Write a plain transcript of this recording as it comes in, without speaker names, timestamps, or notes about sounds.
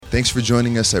Thanks for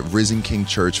joining us at Risen King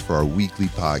Church for our weekly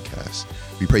podcast.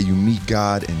 We pray you meet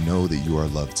God and know that you are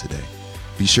loved today.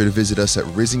 Be sure to visit us at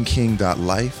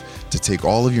risenking.life to take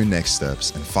all of your next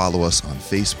steps and follow us on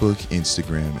Facebook,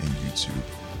 Instagram, and YouTube.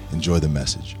 Enjoy the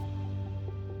message.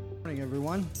 Good morning,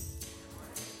 everyone.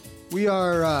 We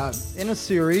are in a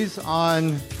series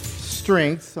on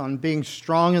strength, on being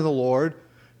strong in the Lord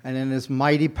and in His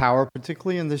mighty power,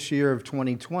 particularly in this year of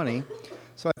 2020.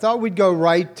 So I thought we'd go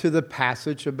right to the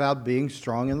passage about being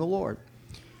strong in the Lord.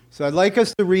 So I'd like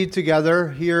us to read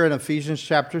together here in Ephesians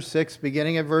chapter 6,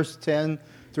 beginning at verse 10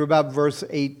 through about verse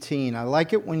 18. I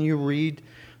like it when you read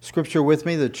Scripture with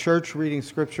me. The church reading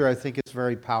Scripture, I think it's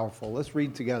very powerful. Let's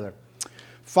read together.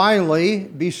 Finally,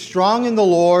 be strong in the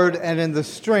Lord and in the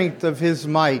strength of His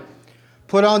might.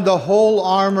 Put on the whole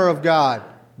armor of God,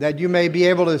 that you may be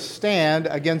able to stand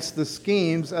against the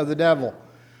schemes of the devil.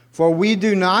 For we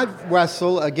do not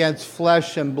wrestle against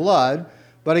flesh and blood,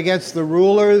 but against the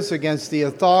rulers, against the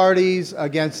authorities,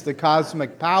 against the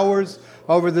cosmic powers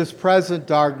over this present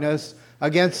darkness,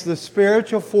 against the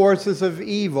spiritual forces of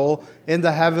evil in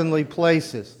the heavenly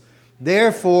places.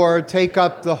 Therefore, take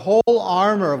up the whole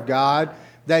armor of God,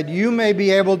 that you may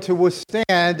be able to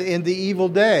withstand in the evil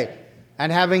day, and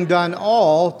having done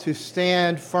all, to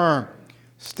stand firm.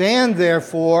 Stand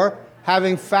therefore,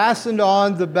 having fastened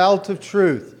on the belt of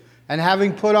truth, and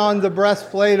having put on the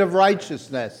breastplate of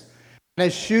righteousness, and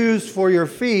as shoes for your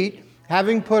feet,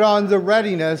 having put on the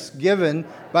readiness given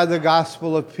by the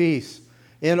gospel of peace.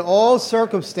 In all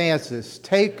circumstances,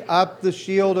 take up the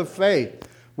shield of faith,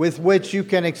 with which you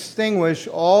can extinguish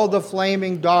all the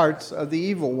flaming darts of the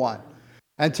evil one.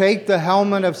 And take the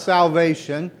helmet of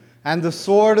salvation and the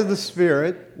sword of the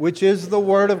Spirit, which is the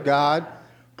word of God,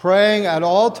 praying at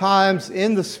all times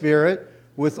in the Spirit,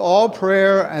 with all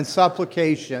prayer and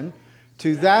supplication.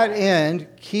 To that end,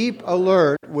 keep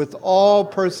alert with all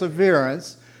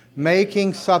perseverance,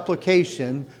 making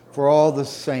supplication for all the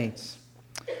saints.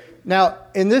 Now,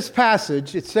 in this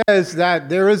passage, it says that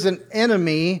there is an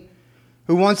enemy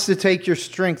who wants to take your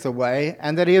strength away,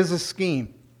 and that he has a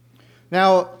scheme.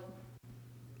 Now,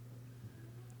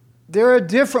 there are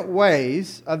different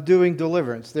ways of doing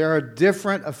deliverance. There are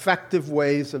different effective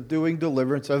ways of doing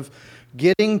deliverance, of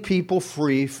getting people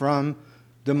free from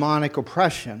demonic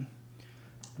oppression.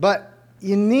 But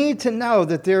you need to know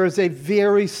that there is a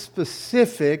very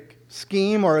specific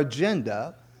scheme or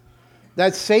agenda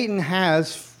that Satan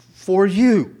has for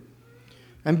you.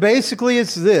 And basically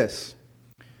it's this: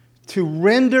 to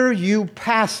render you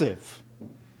passive,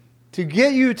 to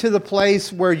get you to the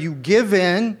place where you give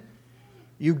in,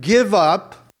 you give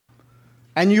up,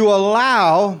 and you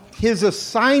allow his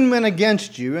assignment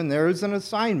against you, and there is an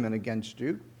assignment against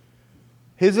you,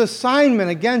 his assignment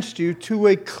against you to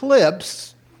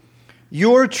eclipse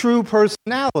your true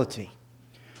personality,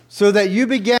 so that you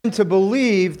begin to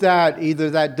believe that either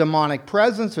that demonic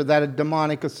presence or that a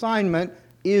demonic assignment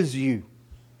is you.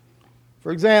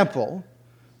 For example,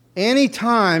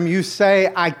 anytime you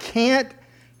say, "I can't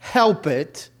help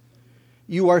it,"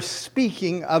 you are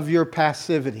speaking of your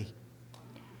passivity.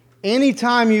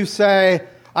 Anytime you say,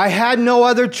 "I had no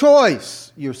other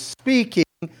choice," you're speaking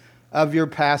of your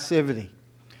passivity.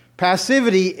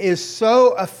 Passivity is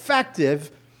so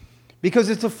effective because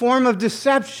it's a form of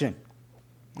deception.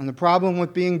 And the problem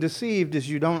with being deceived is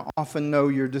you don't often know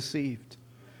you're deceived.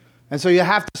 And so you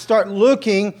have to start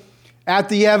looking at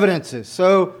the evidences.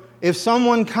 So if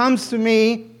someone comes to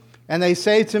me and they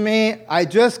say to me, "I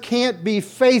just can't be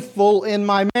faithful in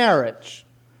my marriage,"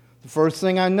 the first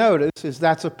thing I notice is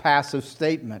that's a passive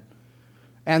statement.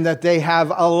 And that they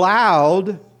have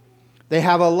allowed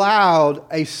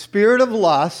a spirit of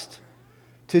lust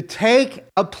to take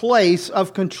a place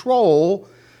of control,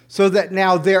 so that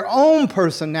now their own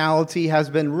personality has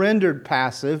been rendered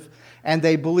passive, and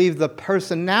they believe the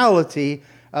personality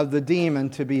of the demon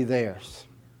to be theirs.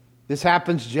 This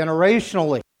happens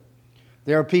generationally.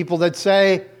 There are people that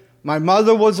say, "My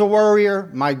mother was a worrier,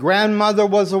 my grandmother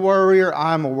was a worrier,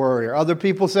 I'm a worrier." Other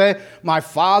people say, "My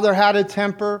father had a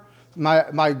temper,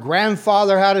 my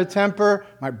grandfather had a temper,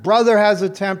 my brother has a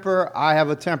temper, I have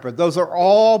a temper." Those are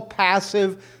all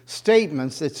passive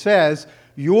statements that says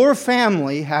your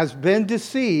family has been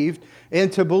deceived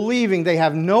into believing they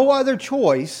have no other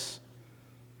choice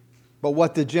but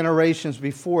what the generations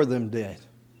before them did.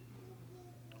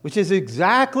 Which is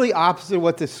exactly opposite of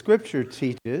what the Scripture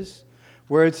teaches,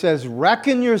 where it says,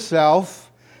 "Reckon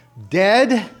yourself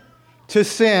dead to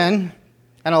sin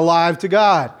and alive to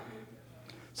God."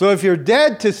 So if you're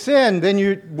dead to sin, then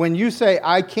when you say,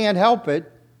 "I can't help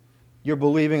it," you're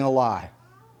believing a lie.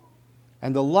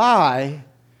 And the lie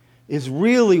is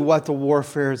really what the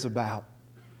warfare is about.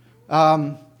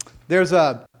 There's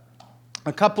a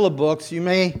couple of books. You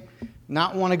may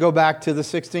not want to go back to the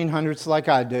 1600s like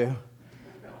I do,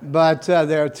 but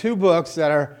there are two books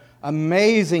that are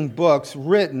amazing books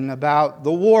written about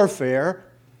the warfare.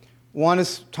 One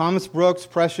is Thomas Brooks'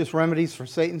 Precious Remedies for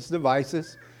Satan's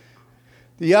Devices.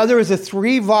 The other is a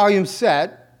 3-volume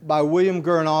set by William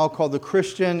Gurnall called The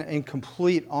Christian in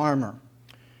Complete Armor.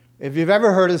 If you've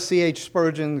ever heard of C.H.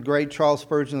 Spurgeon, the great Charles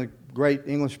Spurgeon, the great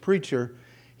English preacher,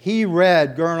 he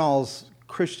read Gurnall's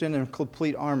Christian in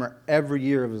Complete Armor every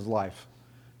year of his life.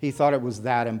 He thought it was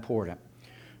that important.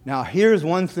 Now, here's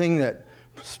one thing that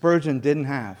Spurgeon didn't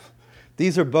have.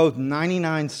 These are both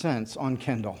 99 cents on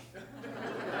Kindle.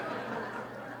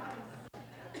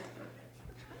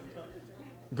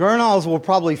 Gurnall's will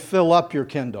probably fill up your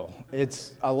Kindle.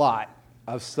 It's a lot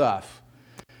of stuff.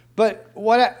 But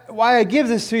why I give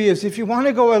this to you is if you want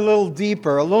to go a little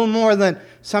deeper, a little more than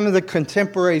some of the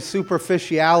contemporary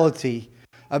superficiality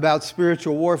about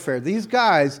spiritual warfare, these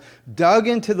guys dug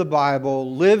into the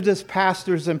Bible, lived as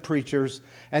pastors and preachers,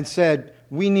 and said,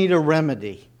 we need a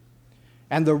remedy.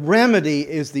 And the remedy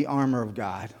is the armor of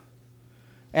God.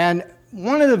 And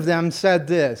one of them said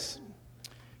this.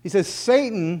 He says,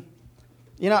 Satan,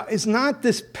 is not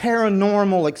this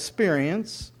paranormal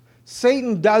experience.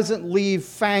 Satan doesn't leave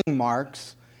fang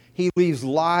marks. He leaves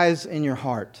lies in your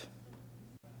heart.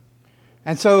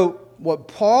 And so what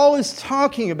Paul is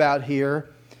talking about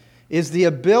here is the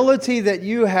ability that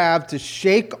you have to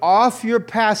shake off your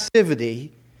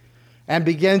passivity and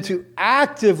begin to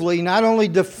actively not only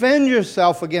defend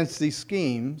yourself against these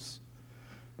schemes,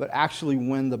 but actually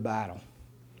win the battle.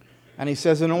 And he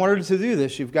says in order to do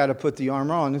this, you've got to put the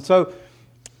armor on. And so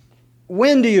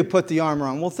when do you put the armor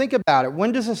on? Well, think about it.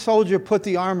 When does a soldier put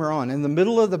the armor on? In the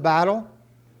middle of the battle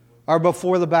or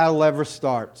before the battle ever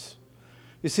starts?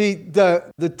 You see,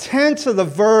 the tense of the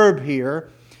verb here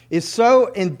is so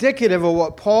indicative of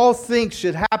what Paul thinks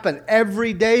should happen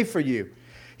every day for you.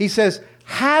 He says,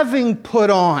 having put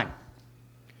on.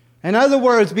 In other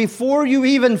words, before you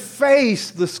even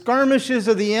face the skirmishes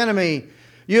of the enemy,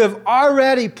 you have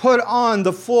already put on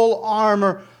the full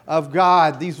armor of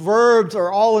God. These verbs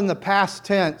are all in the past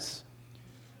tense.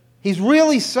 He's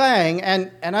really saying,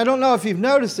 and I don't know if you've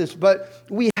noticed this, but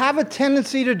we have a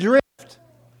tendency to drift.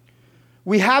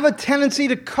 We have a tendency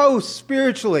to coast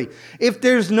spiritually. If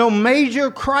there's no major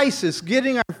crisis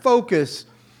getting our focus,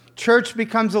 church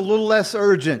becomes a little less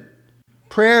urgent.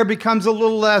 Prayer becomes a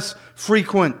little less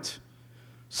frequent.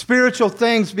 Spiritual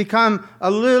things become a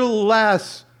little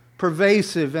less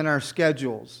pervasive in our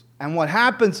schedules. And what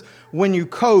happens when you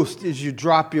coast is you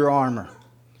drop your armor.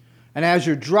 And as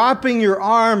you're dropping your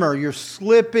armor, you're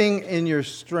slipping in your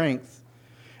strength.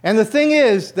 And the thing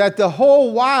is that the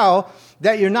whole while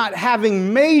that you're not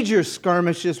having major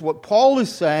skirmishes, what Paul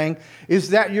is saying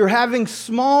is that you're having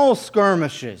small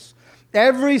skirmishes.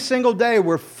 Every single day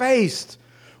we're faced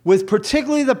with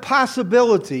particularly the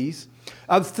possibilities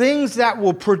of things that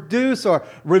will produce or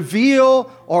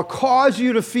reveal or cause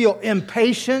you to feel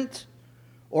impatient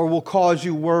or will cause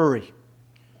you worry.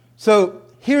 So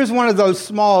here's one of those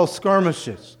small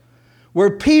skirmishes where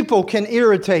people can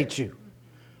irritate you,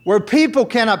 where people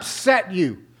can upset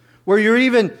you, where you're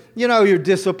even, you're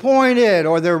disappointed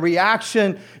or their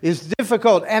reaction is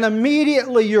difficult. And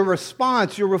immediately your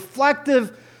response, your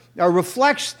reflective or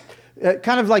reflects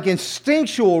kind of like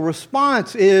instinctual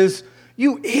response is,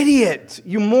 you idiot,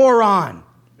 you moron.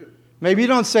 Maybe you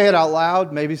don't say it out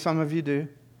loud. Maybe some of you do.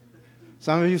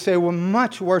 Some of you say, well,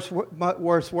 much worse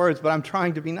words, but I'm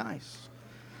trying to be nice.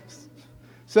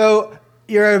 So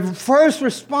your first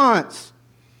response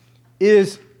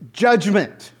is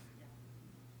judgment.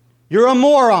 You're a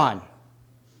moron.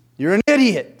 You're an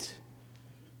idiot.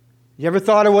 You ever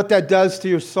thought of what that does to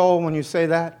your soul when you say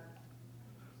that?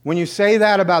 When you say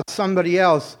that about somebody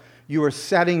else, you are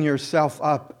setting yourself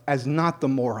up as not the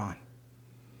moron,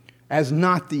 as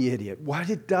not the idiot. What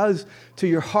it does to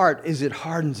your heart is it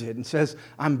hardens it and says,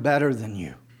 I'm better than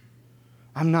you.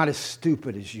 I'm not as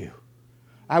stupid as you.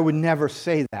 I would never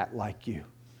say that like you.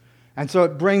 And so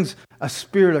it brings a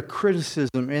spirit of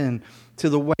criticism in to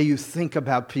the way you think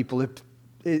about people.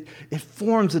 It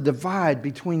forms a divide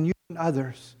between you and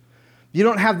others. You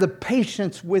don't have the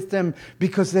patience with them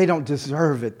because they don't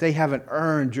deserve it. They haven't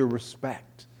earned your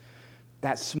respect.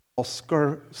 That small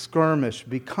skirmish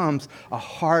becomes a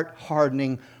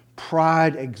heart-hardening,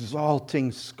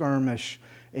 pride-exalting skirmish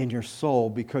in your soul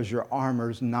because your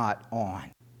armor's not on.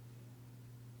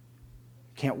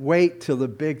 Can't wait till the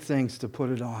big things to put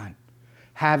it on.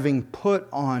 Having put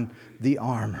on the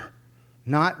armor.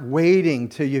 Not waiting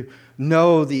till you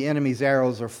know the enemy's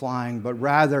arrows are flying, but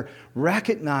rather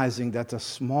recognizing that the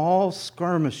small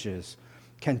skirmishes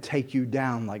can take you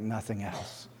down like nothing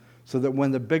else, so that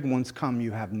when the big ones come,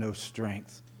 you have no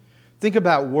strength. Think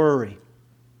about worry.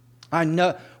 I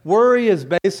know worry is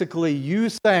basically you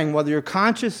saying, whether you're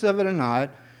conscious of it or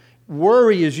not,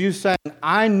 worry is you saying,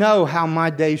 I know how my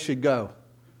day should go.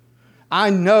 I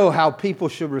know how people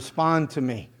should respond to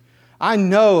me. I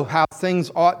know how things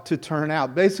ought to turn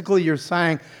out. Basically, you're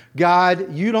saying,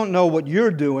 God, you don't know what you're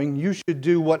doing. You should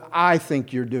do what I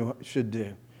think you should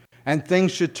do. And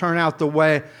things should turn out the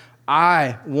way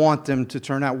I want them to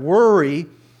turn out. Worry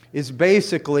is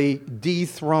basically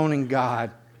dethroning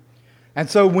God. And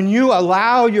so when you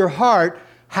allow your heart,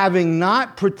 having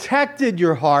not protected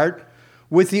your heart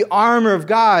with the armor of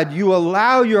God, you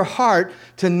allow your heart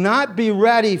to not be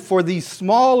ready for these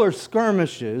smaller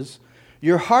skirmishes,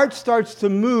 your heart starts to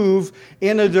move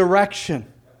in a direction.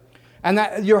 And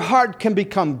that your heart can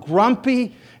become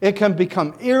grumpy, it can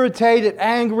become irritated,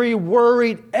 angry,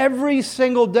 worried every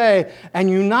single day, and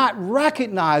you not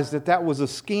recognize that that was a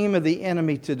scheme of the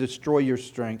enemy to destroy your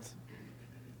strength.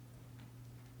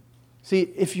 See,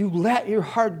 if you let your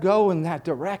heart go in that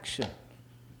direction,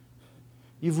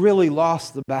 you've really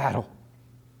lost the battle.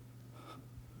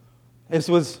 This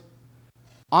was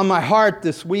on my heart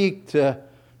this week to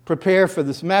prepare for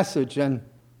this message, and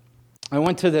I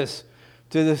went to this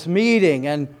meeting,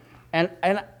 and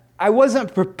I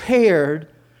wasn't prepared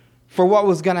for what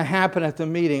was going to happen at the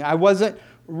meeting. I wasn't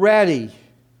ready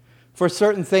for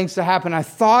certain things to happen. I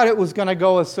thought it was going to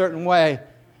go a certain way.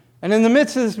 And in the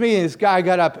midst of this meeting, this guy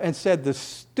got up and said the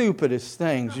stupidest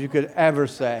things you could ever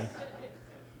say.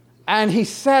 And he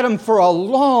said them for a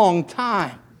long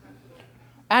time.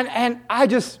 And I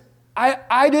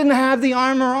didn't have the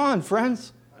armor on,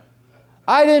 friends.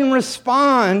 I didn't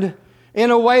respond in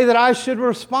a way that I should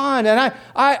respond. And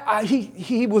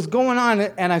he was going on,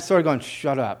 and I started going,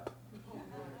 shut up.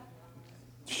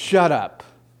 Shut up.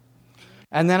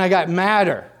 And then I got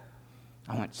madder.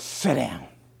 I went, sit down.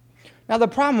 Now the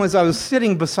problem was I was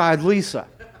sitting beside Lisa.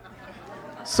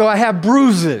 So I have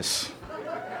bruises.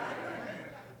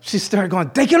 She started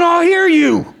going, they can all hear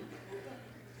you.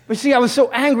 But see, I was so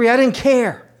angry, I didn't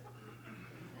care.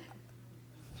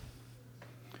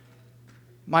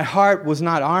 My heart was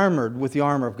not armored with the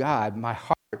armor of God. My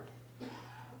heart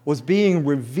was being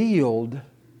revealed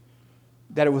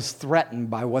that it was threatened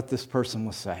by what this person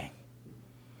was saying.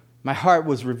 My heart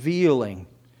was revealing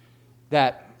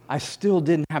that I still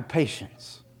didn't have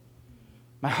patience.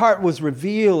 My heart was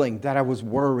revealing that I was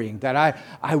worrying, that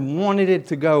I wanted it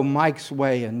to go Mike's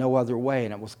way and no other way,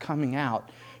 and it was coming out.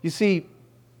 You see,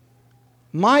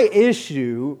 my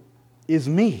issue is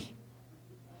me.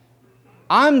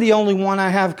 I'm the only one I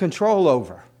have control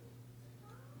over.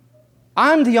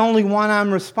 I'm the only one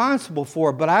I'm responsible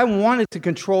for, but I wanted to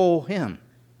control him.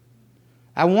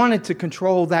 I wanted to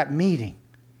control that meeting.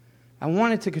 I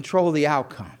wanted to control the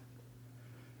outcome.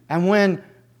 And when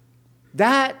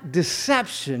that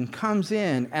deception comes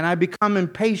in and I become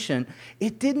impatient,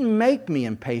 it didn't make me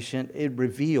impatient, it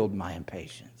revealed my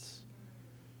impatience.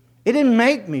 It didn't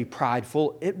make me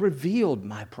prideful, it revealed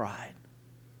my pride.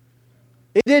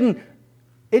 It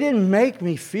didn't make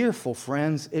me fearful,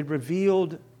 friends, it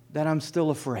revealed that I'm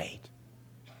still afraid.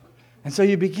 And so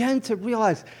you begin to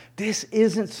realize this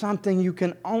isn't something you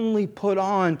can only put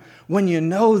on when you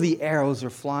know the arrows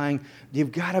are flying.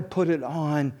 You've got to put it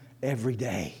on every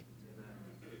day.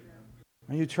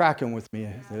 Are you tracking with me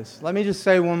at this? Let me just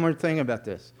say one more thing about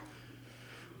this.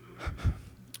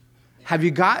 Have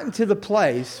you gotten to the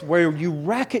place where you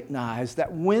recognize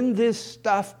that when this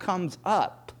stuff comes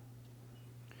up,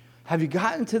 have you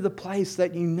gotten to the place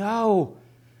that you know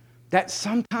that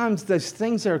sometimes those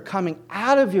things that are coming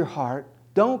out of your heart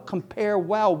don't compare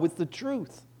well with the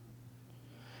truth?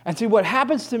 And see, what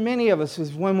happens to many of us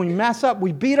is when we mess up,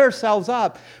 we beat ourselves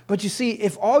up. But you see,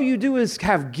 if all you do is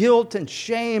have guilt and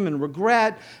shame and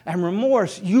regret and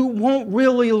remorse, you won't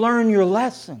really learn your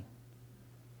lesson.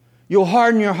 You'll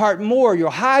harden your heart more. You'll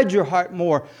hide your heart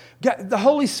more. The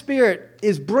Holy Spirit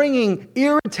is bringing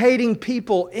irritating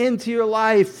people into your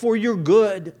life for your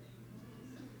good.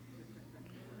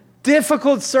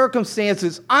 Difficult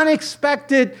circumstances,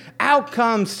 unexpected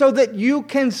outcomes, so that you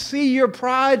can see your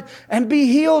pride and be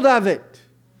healed of it.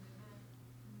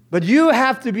 But you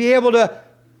have to be able to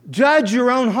judge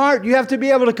your own heart. You have to be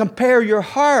able to compare your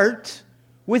heart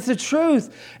with the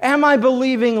truth. Am I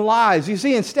believing lies? You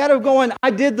see, instead of going, I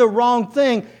did the wrong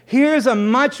thing, here's a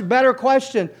much better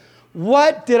question.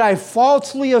 What did I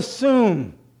falsely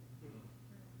assume?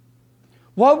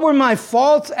 What were my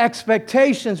false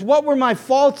expectations? What were my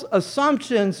false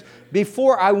assumptions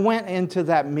before I went into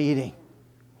that meeting?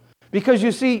 Because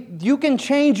you see, you can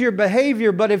change your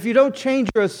behavior, but if you don't change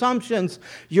your assumptions,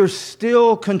 you're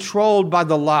still controlled by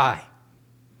the lie.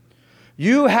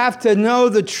 You have to know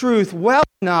the truth well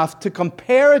enough to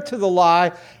compare it to the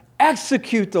lie,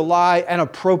 execute the lie, and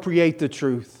appropriate the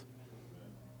truth.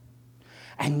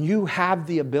 And you have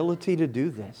the ability to do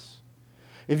this.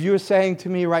 If you're saying to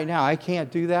me right now, I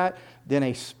can't do that, then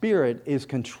a spirit is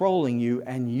controlling you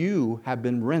and you have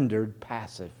been rendered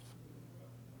passive.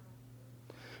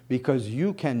 Because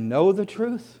you can know the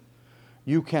truth,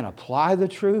 you can apply the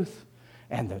truth,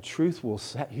 and the truth will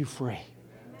set you free.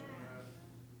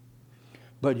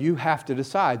 But you have to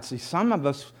decide. See, some of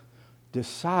us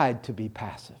decide to be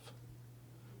passive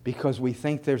because we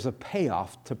think there's a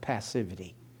payoff to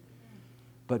passivity.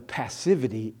 But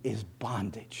passivity is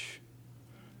bondage.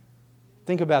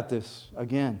 Think about this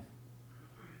again.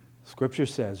 Scripture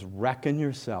says, reckon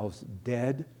yourselves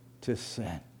dead to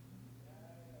sin.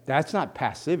 That's not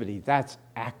passivity. That's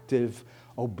active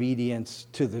obedience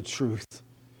to the truth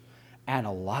and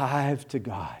alive to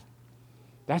God.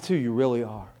 That's who you really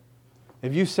are.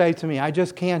 If you say to me, I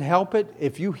just can't help it,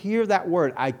 if you hear that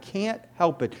word, I can't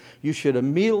help it, you should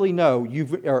immediately know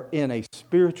you are in a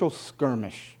spiritual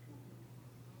skirmish.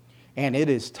 And it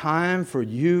is time for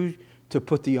you to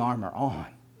put the armor on.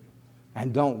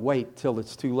 And don't wait till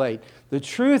it's too late. The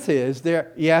truth is,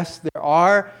 there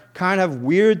are kind of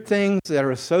weird things that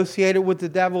are associated with the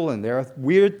devil, and there are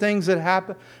weird things that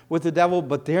happen with the devil,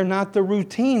 but they're not the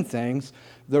routine things.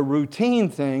 The routine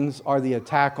things are the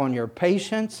attack on your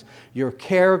patience, your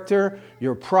character,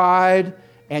 your pride,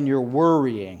 and your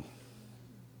worrying.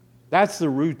 That's the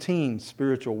routine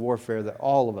spiritual warfare that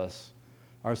all of us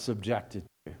are subjected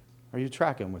to. Are you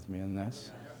tracking with me in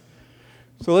this?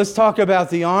 So let's talk about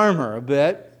the armor a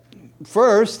bit.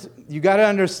 First, you got to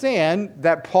understand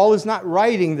that Paul is not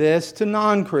writing this to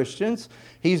non-Christians.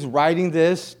 He's writing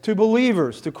this to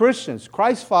believers, to Christians,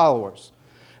 Christ followers.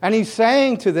 And he's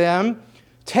saying to them,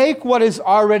 take what is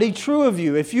already true of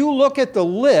you. If you look at the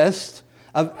list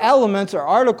of elements or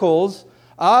articles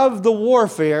of the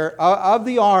warfare, of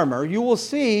the armor, you will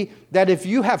see that if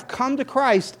you have come to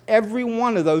Christ, every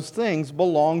one of those things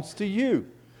belongs to you.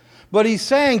 But he's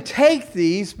saying, take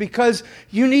these because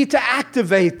you need to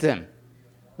activate them.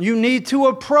 You need to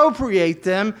appropriate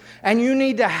them, and you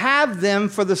need to have them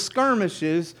for the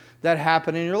skirmishes that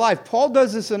happen in your life. Paul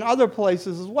does this in other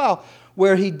places as well,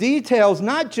 where he details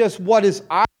not just what is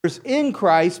ours in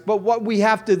Christ, but what we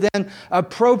have to then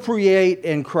appropriate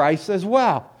in Christ as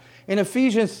well. In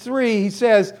Ephesians 3, he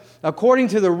says, according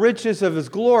to the riches of his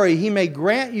glory, he may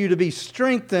grant you to be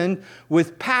strengthened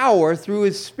with power through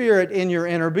his Spirit in your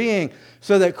inner being,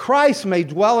 so that Christ may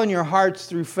dwell in your hearts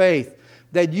through faith,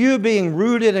 that you being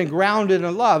rooted and grounded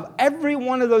in love. Every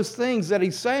one of those things that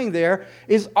he's saying there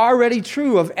is already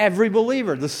true of every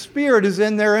believer. The Spirit is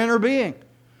in their inner being.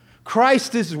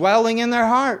 Christ is dwelling in their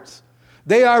hearts.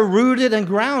 They are rooted and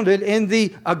grounded in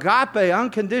the agape,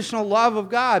 unconditional love of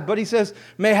God. But he says,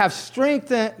 may have strength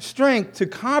to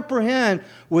comprehend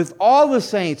with all the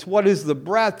saints what is the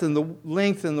breadth and the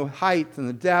length and the height and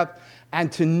the depth,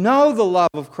 and to know the love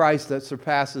of Christ that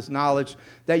surpasses knowledge,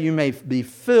 that you may be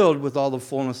filled with all the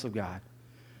fullness of God.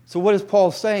 So what is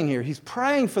Paul saying here? He's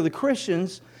praying for the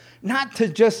Christians not to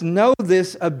just know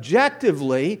this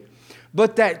objectively,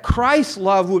 but that Christ's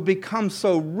love would become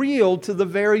so real to the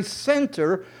very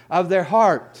center of their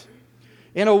heart.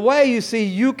 In a way, you see,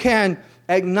 you can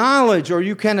acknowledge or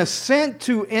you can assent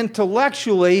to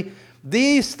intellectually,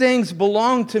 these things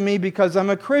belong to me because I'm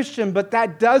a Christian, but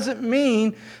that doesn't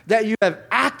mean that you have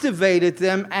activated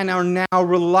them and are now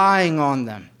relying on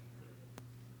them.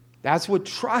 That's what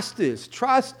trust is.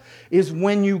 Trust is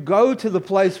when you go to the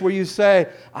place where you say,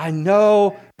 I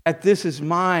know that this is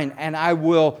mine, and I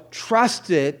will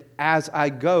trust it as I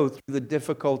go through the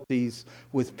difficulties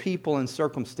with people and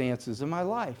circumstances in my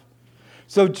life.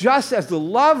 So just as the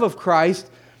love of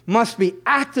Christ must be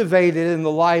activated in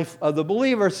the life of the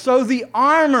believer, so the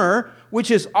armor, which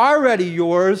is already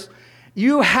yours,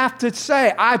 you have to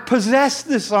say, I possess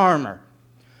this armor.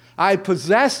 I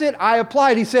possess it, I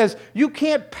apply it. He says, you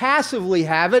can't passively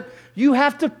have it, you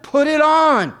have to put it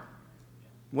on.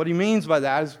 What he means by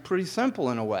that is pretty simple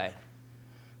in a way.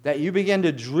 That you begin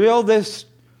to drill this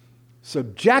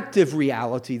subjective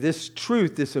reality, this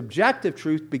truth, this objective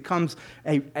truth becomes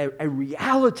a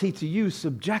reality to you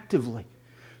subjectively.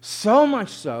 So much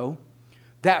so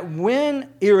that when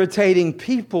irritating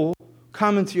people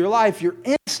come into your life, your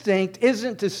instinct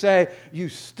isn't to say, you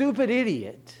stupid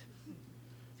idiot.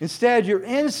 Instead, your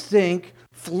instinct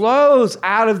flows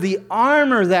out of the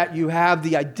armor that you have,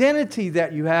 the identity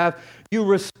that you have. You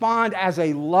respond as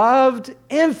a loved,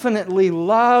 infinitely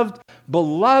loved,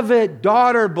 beloved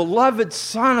daughter, beloved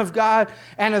son of God,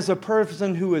 and as a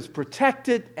person who is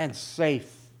protected and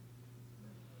safe.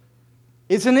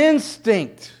 It's an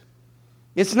instinct.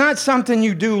 It's not something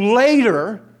you do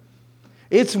later.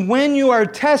 It's when you are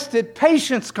tested,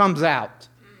 patience comes out.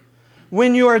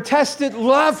 When you are tested,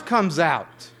 love comes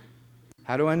out.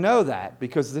 How do I know that?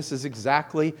 Because this is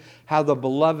exactly how the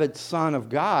beloved Son of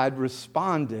God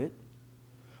responded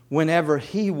whenever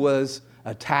he was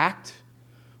attacked,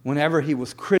 whenever he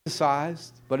was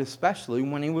criticized, but especially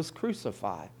when he was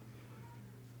crucified.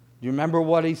 Do you remember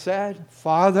what he said?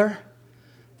 Father,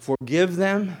 forgive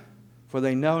them, for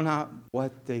they know not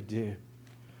what they do.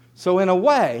 So in a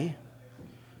way,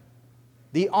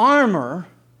 the armor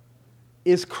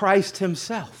is Christ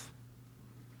himself.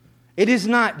 It is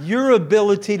not your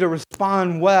ability to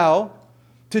respond well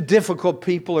to difficult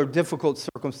people or difficult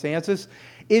circumstances.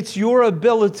 It's your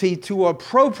ability to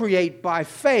appropriate by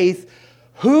faith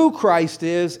who Christ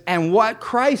is and what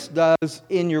Christ does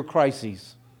in your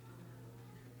crises.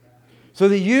 So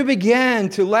that you begin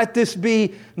to let this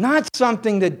be not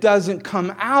something that doesn't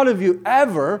come out of you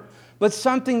ever, but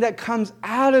something that comes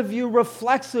out of you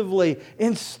reflexively,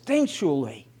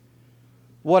 instinctually.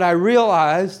 What I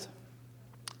realized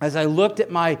as I looked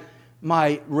at my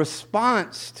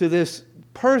response to this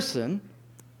person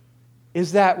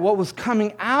is that what was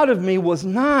coming out of me was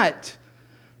not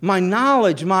my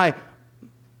knowledge, my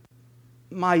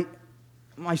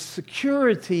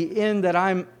security in that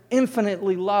I'm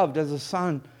infinitely loved as a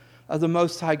son of the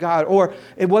Most High God. Or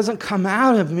it wasn't come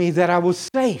out of me that I was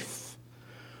safe.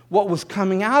 What was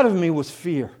coming out of me was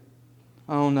fear.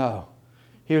 Oh no,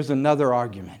 here's another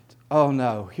argument. Oh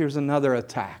no, here's another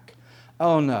attack.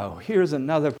 Oh no, here's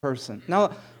another person.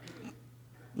 Now,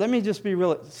 let me just be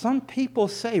real. Some people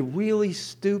say really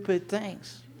stupid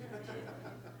things.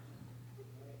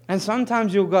 And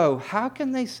sometimes you'll go, how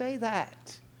can they say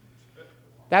that?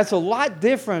 That's a lot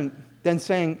different than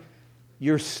saying,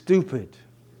 you're stupid.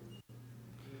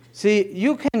 See,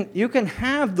 you can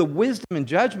have the wisdom and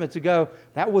judgment to go,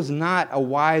 that was not a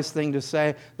wise thing to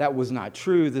say. That was not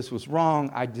true. This was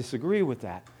wrong. I disagree with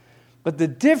that. But the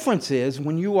difference is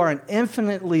when you are an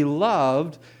infinitely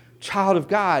loved child of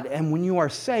God and when you are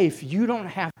safe, you don't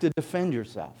have to defend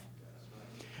yourself.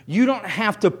 You don't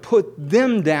have to put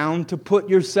them down to put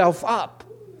yourself up.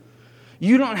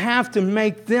 You don't have to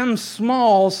make them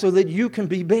small so that you can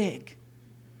be big.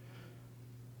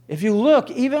 If you look,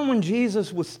 even when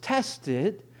Jesus was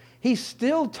tested, he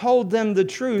still told them the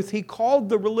truth. He called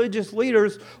the religious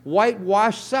leaders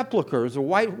whitewashed sepulchres or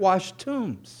whitewashed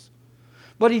tombs.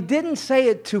 But he didn't say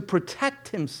it to protect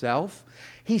himself.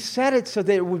 He said it so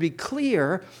that it would be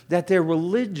clear that their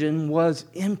religion was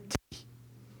empty.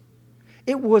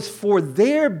 It was for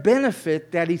their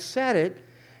benefit that he said it,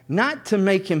 not to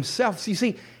make himself. You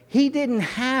see, he didn't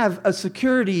have a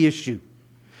security issue.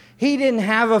 He didn't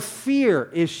have a fear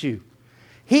issue.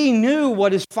 He knew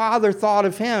what his Father thought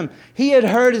of him. He had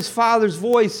heard his Father's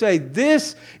voice say,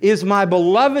 "This is my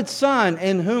beloved Son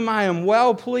in whom I am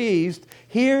well pleased.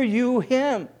 Hear you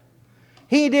him."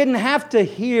 He didn't have to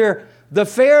hear the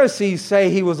Pharisees say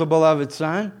he was a beloved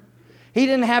son. He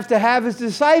didn't have to have his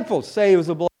disciples say he was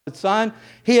a beloved son.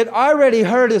 He had already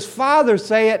heard his Father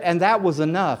say it, and that was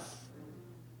enough.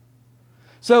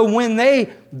 So when they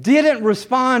didn't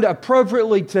respond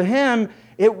appropriately to him,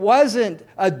 it wasn't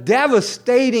a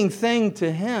devastating thing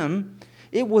to him.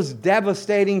 It was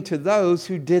devastating to those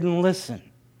who didn't listen.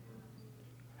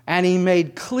 And he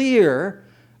made clear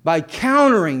by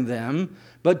countering them,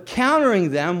 but countering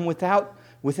them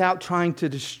without trying to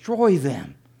destroy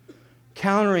them.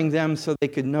 Countering them so they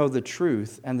could know the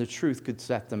truth, and the truth could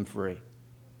set them free.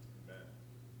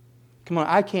 Come on,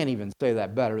 I can't even say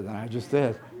that better than I just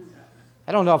did.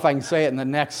 I don't know if I can say it in the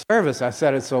next service. I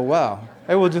said it so well.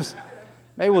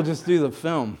 Maybe we'll just do the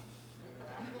film.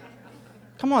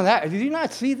 Come on, did you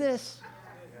not see this?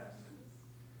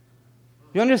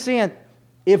 You understand?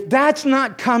 If that's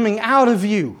not coming out of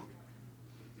you,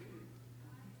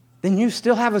 then you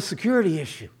still have a security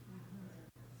issue.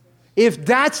 If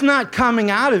that's not coming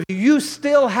out of you, you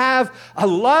still have a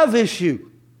love issue.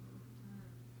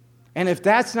 And if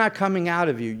that's not coming out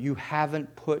of you, you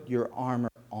haven't put your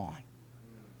armor on.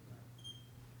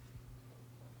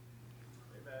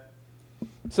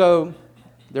 So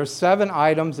there's 7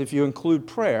 items, if you include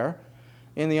prayer,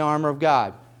 in the armor of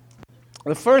God.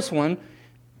 The first one,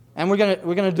 and we're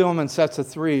gonna do them in sets of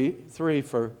three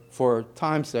for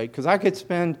time's sake, because I could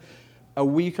spend a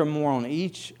week or more on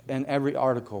each and every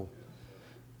article.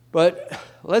 But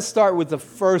let's start with the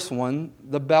first one,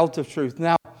 the belt of truth.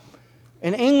 Now,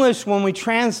 in English, when we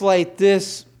translate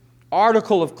this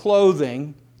article of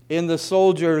clothing in the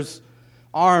soldier's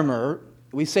armor,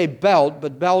 we say belt,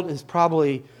 but belt is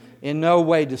probably in no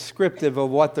way descriptive of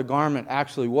what the garment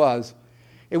actually was.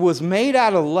 It was made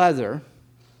out of leather.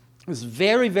 It was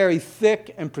very, very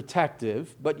thick and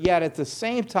protective, but yet at the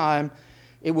same time,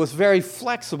 it was very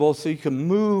flexible so you could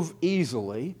move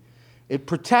easily. It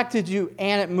protected you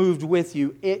and it moved with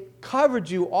you. It covered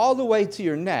you all the way to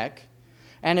your neck,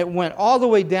 and it went all the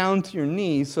way down to your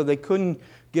knees so they couldn't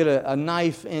get a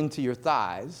knife into your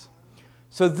thighs.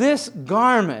 So this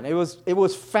garment, it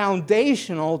was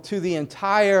foundational to the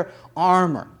entire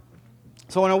armor.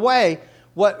 So in a way,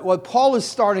 what Paul is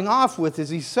starting off with is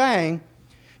he's saying,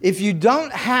 if you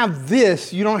don't have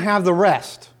this, you don't have the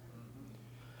rest.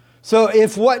 So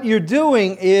if what you're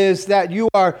doing is that you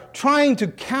are trying to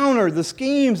counter the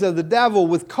schemes of the devil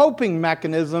with coping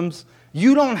mechanisms,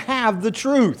 you don't have the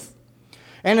truth.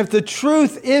 And if the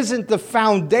truth isn't the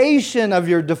foundation of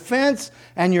your defense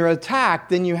and your attack,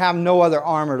 then you have no other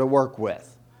armor to work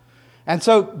with. And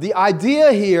so the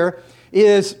idea here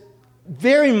is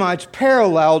very much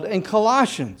paralleled in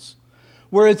Colossians,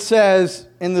 where it says,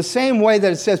 in the same way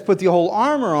that it says put the whole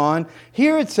armor on,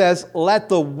 here it says, let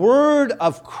the word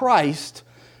of Christ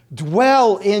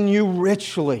dwell in you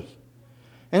richly.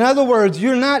 In other words,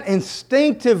 you're not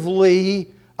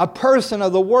instinctively a person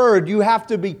of the Word. You have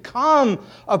to become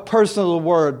a person of the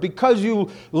Word. Because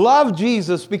you love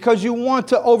Jesus, because you want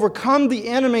to overcome the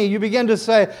enemy, you begin to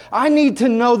say, I need to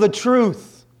know the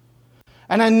truth.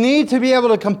 And I need to be able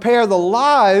to compare the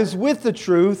lies with the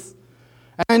truth.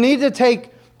 And I need to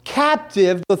take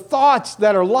captive the thoughts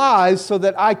that are lies so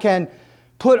that I can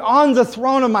put on the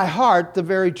throne of my heart the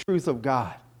very truth of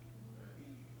God.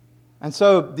 And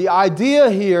so the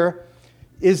idea here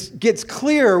gets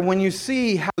clear when you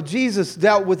see how Jesus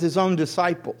dealt with his own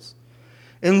disciples.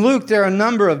 In Luke, there are a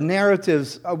number of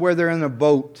narratives where they're in a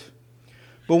boat.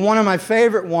 But one of my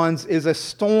favorite ones is a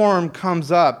storm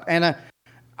comes up. And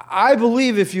I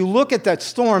believe if you look at that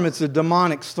storm, it's a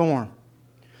demonic storm.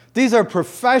 These are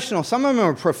professional, some of them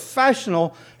are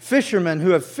professional fishermen who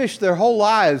have fished their whole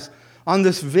lives on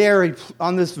this very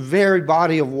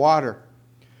body of water.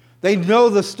 They know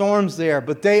the storm's there,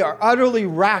 but they are utterly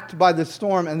racked by the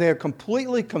storm, and they are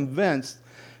completely convinced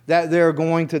that they're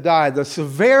going to die. The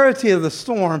severity of the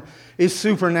storm is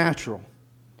supernatural.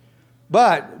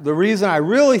 But the reason I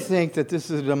really think that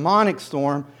this is a demonic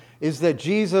storm is that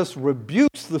Jesus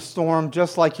rebukes the storm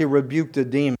just like he rebuked a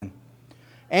demon.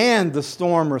 And the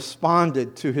storm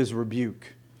responded to his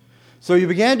rebuke. So you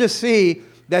began to see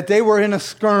that they were in a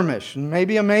skirmish,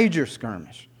 maybe a major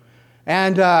skirmish.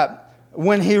 And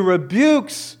when he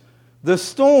rebukes the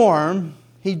storm,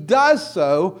 he does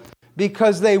so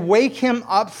because they wake him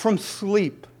up from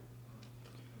sleep.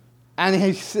 And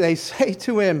they say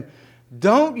to him,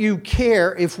 don't you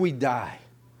care if we die?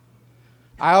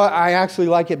 I actually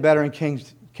like it better in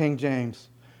King James.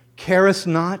 Carest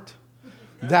not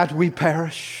that we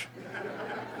perish.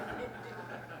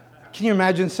 Can you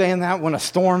imagine saying that when a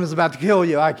storm is about to kill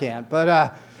you? I can't, but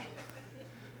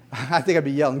I think I'd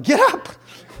be yelling, get up!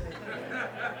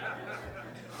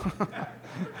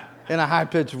 In a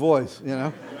high-pitched voice, you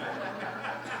know.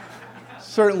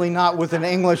 Certainly not with an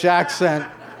English accent.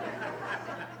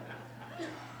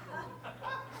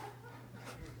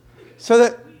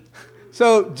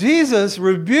 So Jesus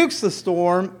rebukes the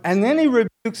storm, and then he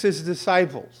rebukes his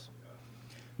disciples.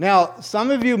 Now,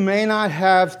 some of you may not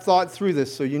have thought through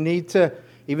this, so you need to,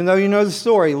 even though you know the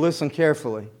story, listen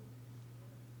carefully.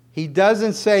 He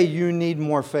doesn't say you need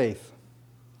more faith.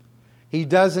 He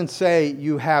doesn't say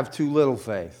you have too little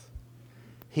faith.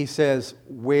 He says,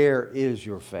 where is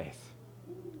your faith?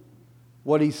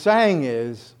 What he's saying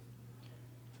is,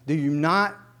 do you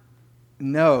not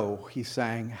know, he's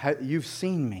saying, you've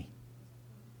seen me.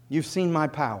 You've seen my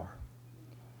power.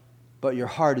 But your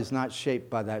heart is not shaped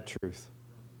by that truth.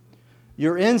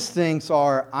 Your instincts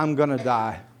are, I'm going to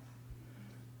die.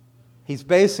 He's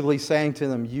basically saying to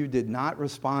them, you did not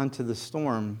respond to the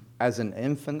storm as an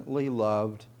infinitely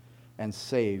loved and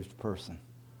saved person.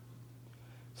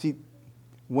 See,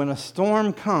 when a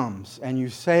storm comes and you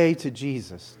say to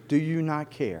Jesus, do you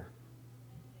not care?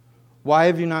 Why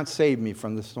have you not saved me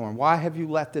from the storm? Why have you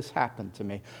let this happen to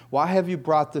me? Why have you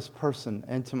brought this person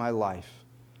into my life?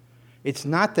 It's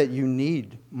not that you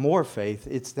need more faith,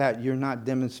 it's that you're not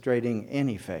demonstrating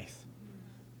any faith.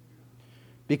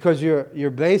 Because you're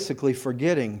basically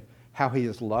forgetting how he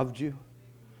has loved you,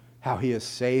 how he has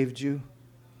saved you,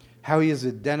 how he has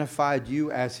identified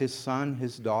you as his son,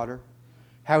 his daughter,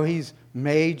 how he's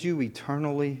made you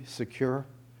eternally secure.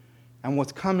 And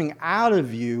what's coming out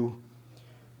of you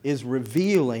is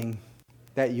revealing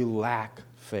that you lack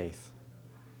faith.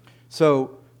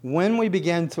 So when we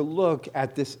begin to look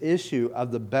at this issue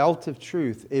of the belt of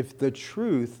truth, if the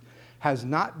truth has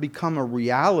not become a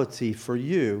reality for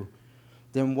you,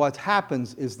 then what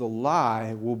happens is the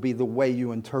lie will be the way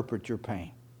you interpret your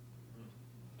pain.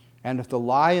 And if the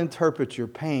lie interprets your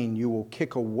pain, you will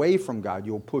kick away from God.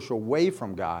 You'll push away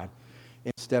from God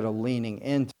instead of leaning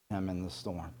into Him in the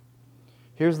storm.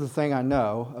 Here's the thing I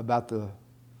know about the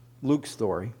Luke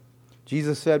story.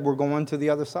 Jesus said we're going to the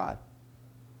other side.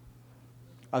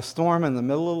 A storm in the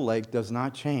middle of the lake does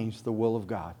not change the will of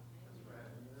God.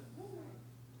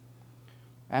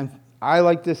 And I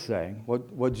like this saying,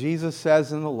 what Jesus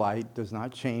says in the light does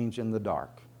not change in the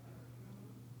dark.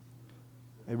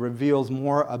 It reveals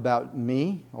more about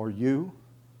me or you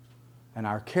and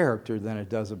our character than it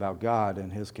does about God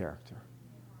and His character.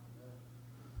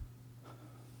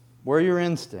 Where are your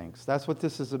instincts? That's what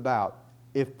this is about.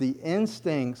 If the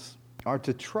instincts are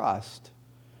to trust,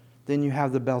 then you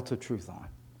have the belt of truth on.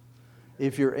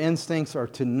 If your instincts are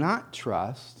to not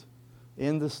trust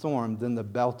in the storm, then the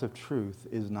belt of truth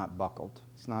is not buckled.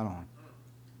 It's not on.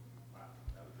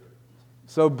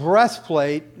 So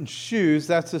breastplate and shoes,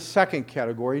 that's the second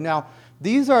category. Now,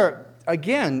 these are,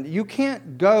 again, you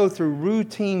can't go through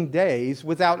routine days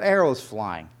without arrows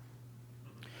flying.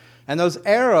 And those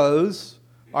arrows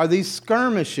are these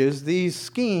skirmishes, these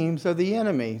schemes of the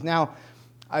enemy. Now,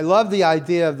 I love the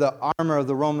idea of the armor of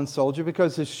the Roman soldier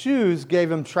because his shoes gave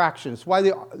him traction. It's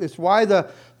why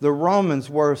the Romans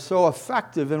were so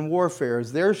effective in warfare,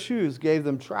 is their shoes gave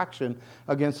them traction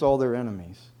against all their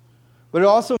enemies. But it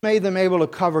also made them able to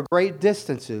cover great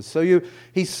distances. So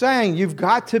he's saying you've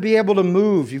got to be able to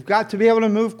move. You've got to be able to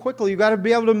move quickly. You've got to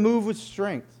be able to move with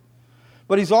strength.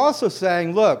 But he's also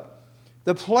saying, look,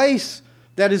 the place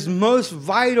that is most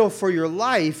vital for your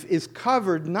life is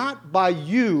covered not by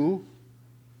you,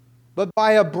 but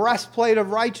by a breastplate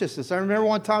of righteousness. I remember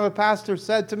one time a pastor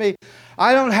said to me,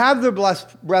 I don't have the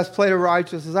breastplate of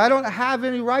righteousness. I don't have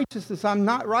any righteousness. I'm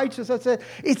not righteous. I said,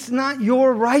 it's not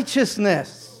your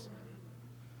righteousness.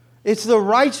 It's the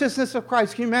righteousness of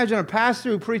Christ. Can you imagine a pastor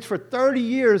who preached for 30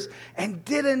 years and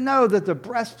didn't know that the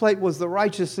breastplate was the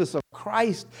righteousness of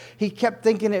Christ? He kept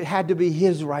thinking it had to be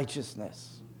his righteousness.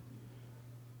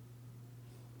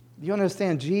 You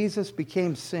understand, Jesus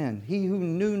became sin. He who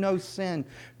knew no sin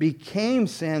became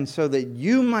sin so that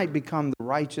you might become the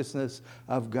righteousness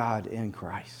of God in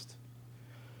Christ.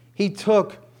 He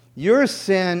took your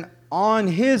sin on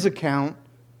His account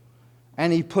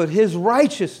and He put His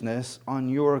righteousness on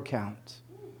your account.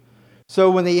 So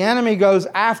when the enemy goes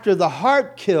after the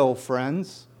heart kill,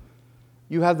 friends,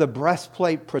 you have the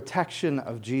breastplate protection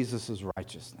of Jesus'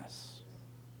 righteousness.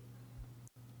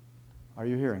 Are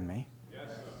you hearing me?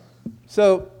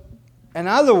 So, in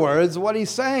other words, what he's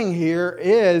saying here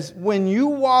is when you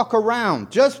walk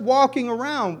around, just walking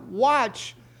around,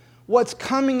 watch what's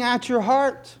coming at your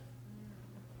heart.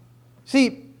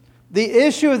 See, the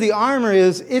issue of the armor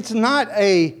is it's not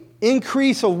an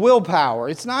increase of willpower.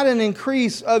 It's not an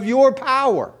increase of your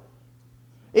power.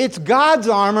 It's God's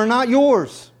armor, not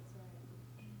yours.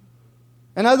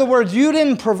 In other words, you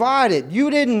didn't provide it.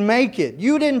 You didn't make it.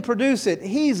 You didn't produce it.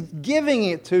 He's giving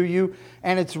it to you,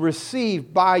 and it's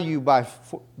received by you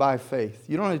by faith.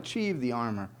 You don't achieve the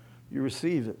armor. You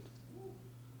receive it.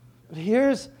 But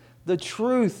here's the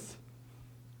truth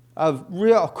of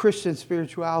real Christian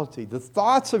spirituality. The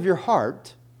thoughts of your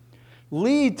heart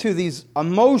lead to these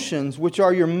emotions, which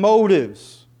are your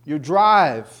motives, your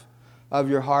drive of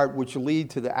your heart, which lead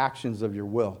to the actions of your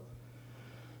will.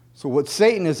 So what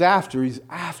Satan is after, he's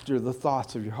after the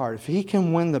thoughts of your heart. If he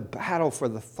can win the battle for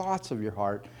the thoughts of your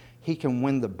heart, he can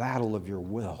win the battle of your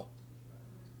will.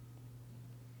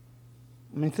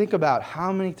 I mean, think about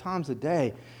how many times a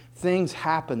day things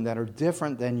happen that are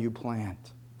different than you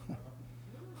planned.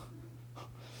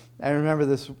 I remember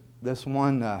this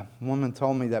one woman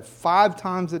told me that 5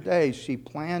 times a day she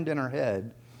planned in her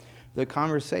head the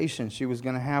conversation she was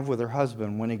going to have with her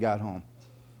husband when he got home.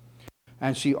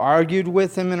 And she argued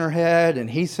with him in her head, and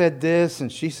he said this,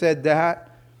 and she said that.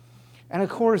 And of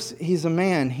course, he's a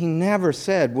man. He never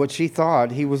said what she thought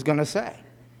he was going to say.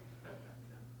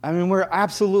 I mean, we're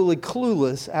absolutely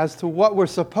clueless as to what we're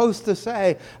supposed to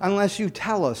say unless you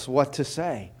tell us what to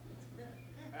say.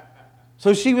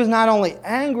 So she was not only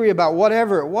angry about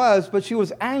whatever it was, but she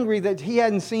was angry that he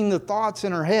hadn't seen the thoughts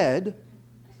in her head.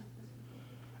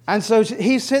 And so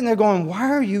he's sitting there going, why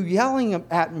are you yelling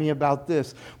at me about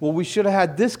this? Well, we should have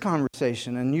had this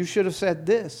conversation, and you should have said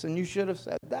this, and you should have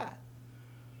said that.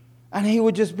 And he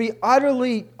would just be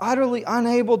utterly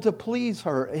unable to please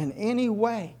her in any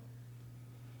way.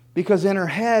 Because in her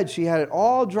head, she had it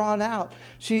all drawn out.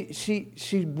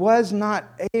 She was not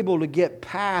able to get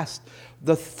past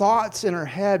the thoughts in her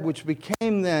head, which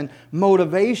became then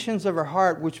motivations of her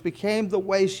heart, which became the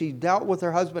way she dealt with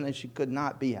her husband, and she could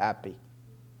not be happy.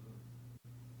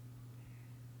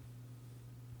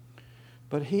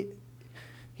 But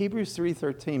Hebrews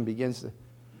 3:13 begins to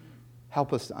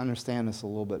help us to understand this a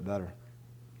little bit better.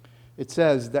 It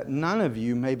says that none of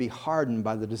you may be hardened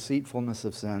by the deceitfulness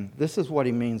of sin. This is what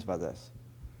he means by this.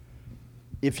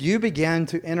 If you begin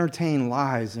to entertain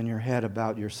lies in your head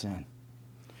about your sin,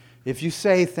 if you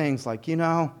say things like,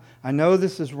 I know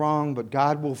this is wrong, but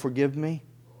God will forgive me,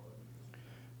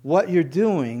 what you're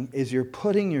doing is you're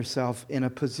putting yourself in a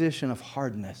position of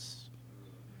hardness.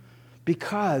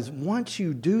 Because once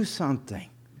you do something,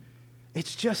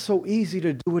 it's just so easy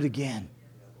to do it again.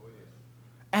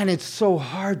 And it's so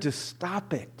hard to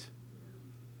stop it.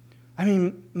 I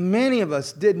mean, many of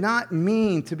us did not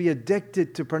mean to be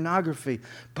addicted to pornography,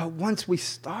 but once we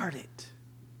started,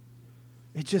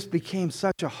 it just became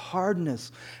such a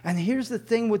hardness. And here's the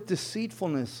thing with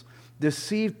deceitfulness.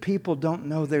 Deceived people don't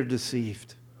know they're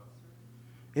deceived.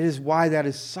 It is why that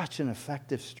is such an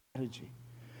effective strategy.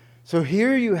 So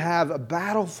here you have a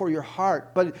battle for your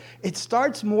heart, but it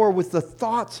starts more with the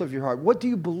thoughts of your heart. What do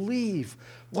you believe?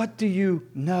 What do you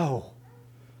know?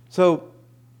 So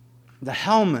the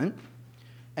helmet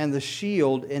and the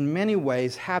shield in many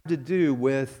ways have to do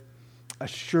with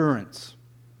assurance.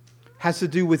 Has to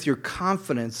do with your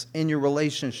confidence in your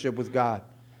relationship with God.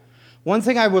 One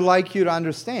thing I would like you to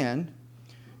understand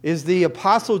is the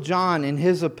Apostle John in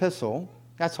his epistle,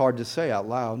 that's hard to say out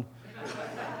loud,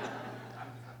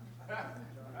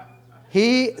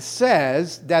 he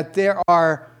says that there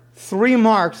are 3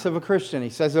 marks of a Christian. He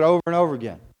says it over and over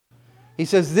again. He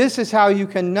says, this is how you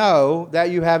can know that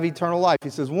you have eternal life. He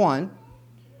says, 1,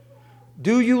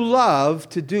 do you love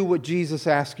to do what Jesus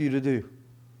asked you to do?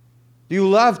 Do you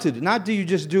love to do? Not do you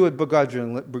just do it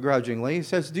begrudgingly. He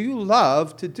says, do you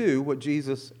love to do what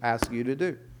Jesus asked you to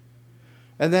do?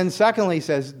 And then secondly, he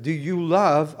says, do you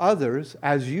love others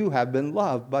as you have been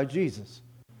loved by Jesus?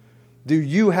 Do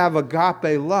you have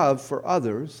agape love for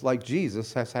others like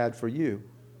Jesus has had for you?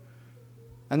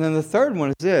 And then the third one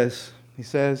is this. He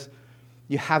says,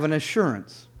 you have an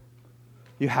assurance.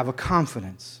 You have a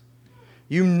confidence.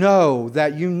 You know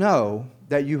that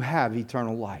you have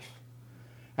eternal life.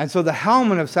 And so the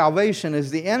helmet of salvation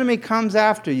is the enemy comes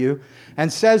after you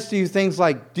and says to you things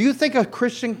like, do you think a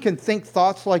Christian can think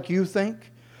thoughts like you think?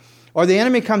 Or the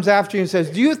enemy comes after you and says,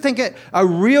 do you think a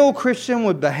real Christian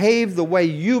would behave the way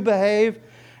you behave?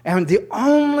 And the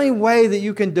only way that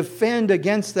you can defend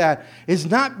against that is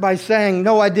not by saying,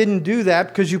 no, I didn't do that,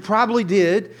 because you probably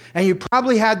did, and you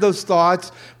probably had those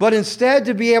thoughts, but instead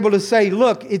to be able to say,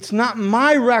 look, it's not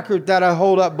my record that I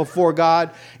hold up before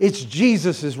God, it's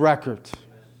Jesus' record.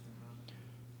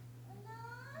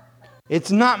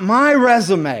 It's not my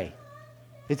resume.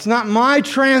 It's not my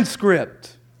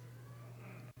transcript.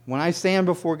 When I stand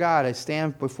before God, I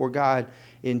stand before God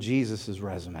in Jesus'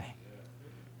 resume.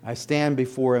 I stand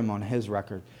before Him on His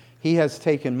record. He has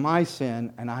taken my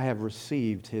sin and I have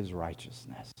received His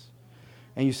righteousness.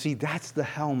 And you see, that's the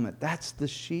helmet. That's the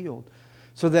shield.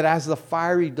 So that as the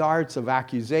fiery darts of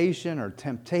accusation or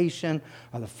temptation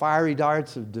or the fiery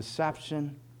darts of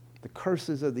deception, the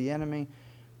curses of the enemy,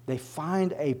 they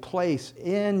find a place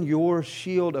in your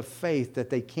shield of faith that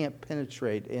they can't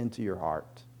penetrate into your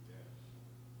heart.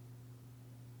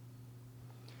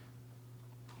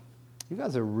 You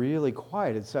guys are really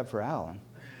quiet except for Alan.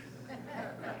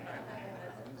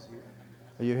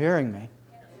 Are you hearing me?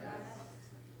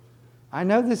 I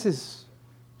know it's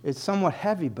somewhat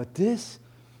heavy, but this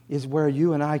is where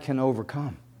you and I can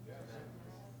overcome.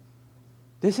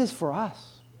 This is for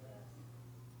us.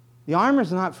 The armor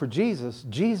is not for Jesus.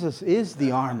 Jesus is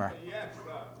the armor.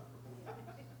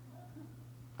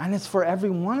 And it's for every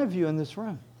one of you in this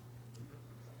room.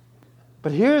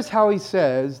 But here's how he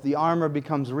says the armor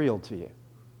becomes real to you.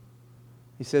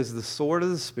 He says the sword of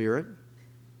the Spirit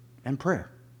and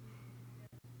prayer.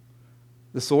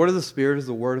 The sword of the Spirit is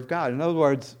the Word of God. In other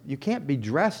words, you can't be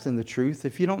dressed in the truth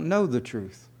if you don't know the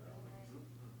truth.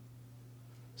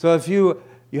 So if you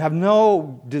have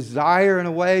no desire in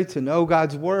a way to know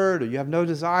God's Word, or you have no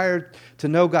desire to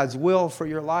know God's will for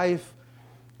your life,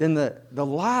 then the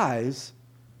lies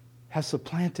have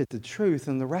supplanted the truth,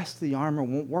 and the rest of the armor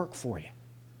won't work for you.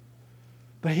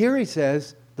 But here he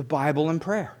says, the Bible and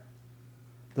prayer.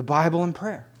 The Bible and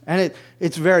prayer. And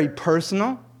it's very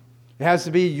personal. It has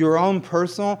to be your own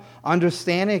personal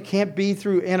understanding. It can't be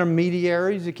through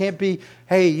intermediaries. It can't be,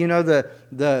 hey, you know,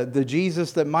 the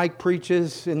Jesus that Mike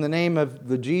preaches, in the name of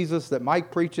the Jesus that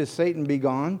Mike preaches, Satan be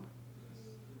gone.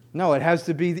 No, it has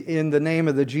to be in the name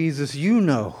of the Jesus you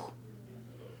know.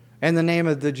 In the name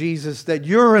of the Jesus that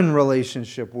you're in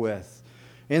relationship with.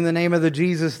 In the name of the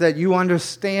Jesus that you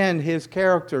understand His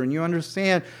character and you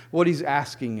understand what He's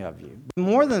asking of you. But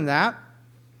more than that,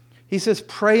 He says,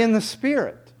 pray in the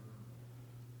Spirit.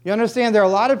 You understand, there are a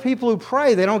lot of people who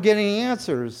pray, they don't get any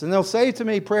answers. And they'll say to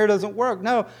me, prayer doesn't work.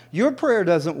 No, your prayer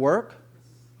doesn't work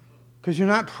because you're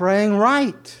not praying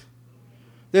right.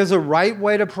 There's a right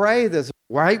way to pray. There's a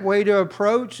right way to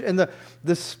approach. And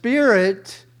the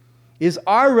Spirit is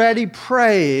already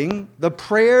praying the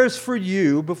prayers for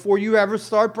you before you ever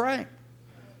start praying.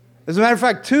 As a matter of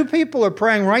fact, 2 people are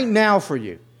praying right now for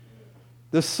you.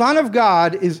 The Son of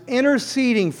God is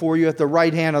interceding for you at the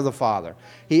right hand of the Father.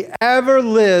 He ever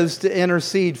lives to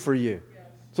intercede for you.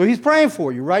 So He's praying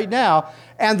for you right now.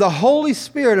 And the Holy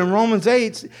Spirit in Romans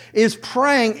 8 is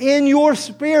praying in your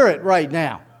spirit right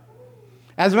now.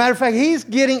 As a matter of fact, He's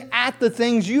getting at the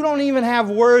things you don't even have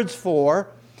words for.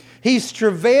 He's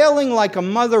travailing like a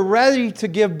mother ready to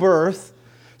give birth,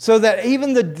 so that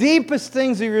even the deepest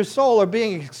things of your soul are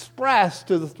being expressed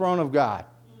to the throne of God.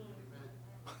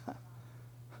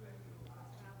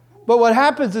 But what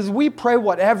happens is we pray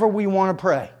whatever we want to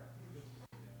pray.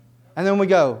 And then we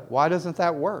go, why doesn't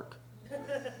that work?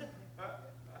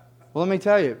 Well, let me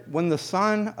tell you, when the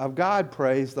Son of God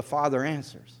prays, the Father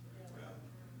answers.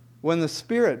 When the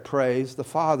Spirit prays, the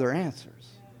Father answers.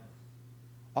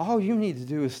 All you need to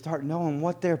do is start knowing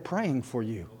what they're praying for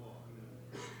you.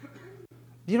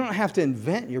 You don't have to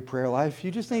invent your prayer life.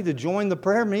 You just need to join the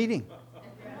prayer meeting.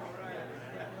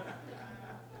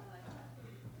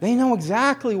 They know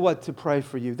exactly what to pray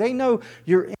for you. They know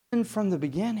you're in from the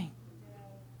beginning.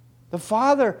 The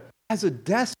Father has a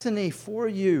destiny for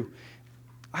you.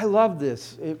 I love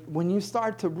this. When you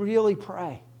start to really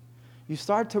pray, you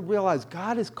start to realize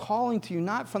God is calling to you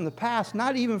not from the past,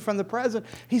 not even from the present.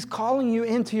 He's calling you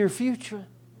into your future.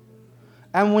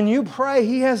 And when you pray,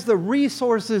 He has the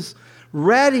resources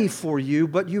ready for you,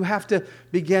 but you have to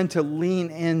begin to lean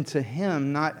into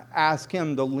Him, not ask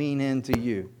Him to lean into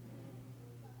you.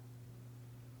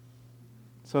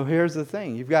 So here's the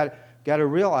thing. You've got to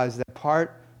realize that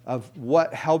part of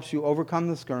what helps you overcome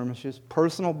the skirmishes,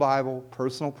 personal Bible,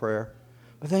 personal prayer.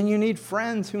 But then you need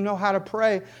friends who know how to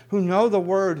pray, who know the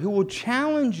Word, who will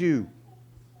challenge you.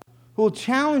 Who will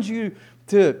challenge you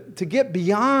to get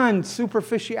beyond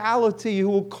superficiality, who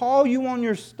will call you on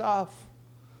your stuff.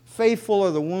 Faithful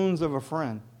are the wounds of a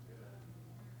friend.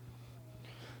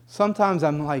 Sometimes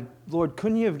I'm like, Lord,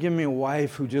 couldn't you have given me a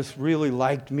wife who just really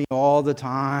liked me all the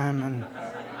time and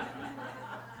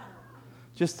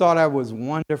just thought I was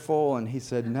wonderful? And He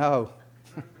said, no.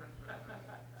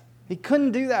 He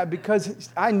couldn't do that because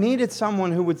I needed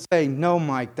someone who would say, no,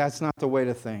 Mike, that's not the way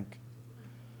to think.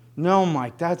 No,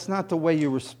 Mike, that's not the way you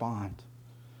respond.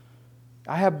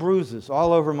 I have bruises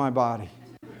all over my body.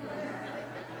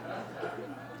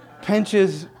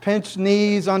 Pinched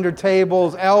knees under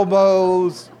tables,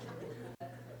 elbows.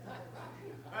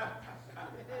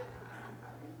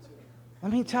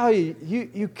 Let me tell you,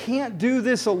 you can't do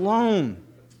this alone.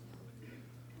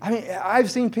 I mean,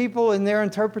 I've seen people in their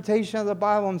interpretation of the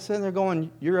Bible, I'm sitting there going,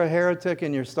 you're a heretic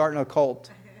and you're starting a cult.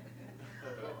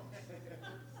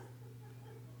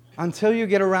 Until you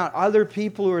get around other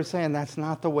people who are saying, that's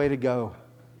not the way to go.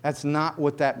 That's not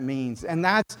what that means. And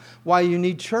that's why you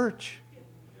need church.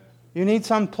 You need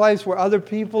some place where other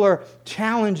people are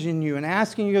challenging you and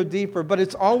asking you to go deeper. But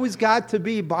it's always got to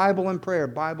be Bible and prayer,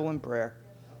 Bible and prayer.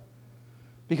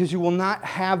 Because you will not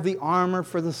have the armor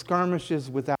for the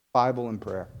skirmishes without Bible and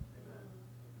prayer.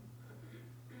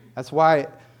 That's why,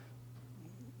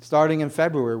 starting in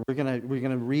February, we're going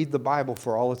to read the Bible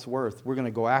for all it's worth. We're going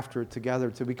to go after it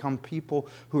together to become people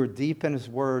who are deep in His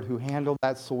Word, who handle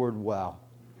that sword well.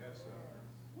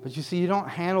 But you see, you don't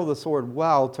handle the sword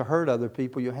well to hurt other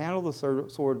people. You handle the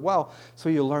sword well so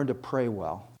you learn to pray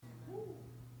well.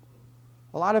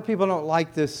 A lot of people don't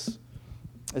like this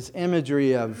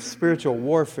imagery of spiritual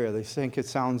warfare. They think it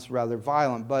sounds rather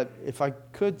violent. But if I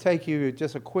could take you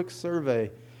just a quick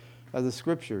survey of the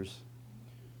Scriptures,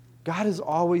 God has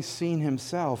always seen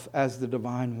Himself as the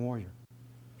divine warrior.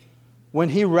 When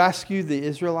He rescued the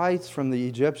Israelites from the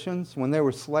Egyptians, when they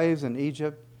were slaves in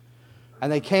Egypt,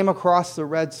 and they came across the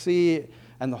Red Sea,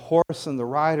 and the horse and the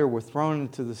rider were thrown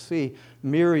into the sea,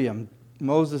 Miriam,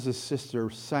 Moses'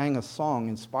 sister, sang a song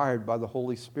inspired by the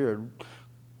Holy Spirit,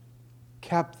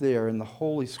 kept there in the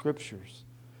Holy Scriptures.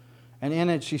 And in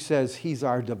it she says, He's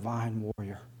our divine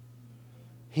warrior.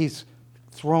 He's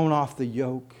thrown off the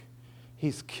yoke.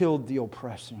 He's killed the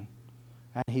oppression.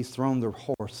 And he's thrown the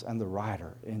horse and the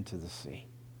rider into the sea.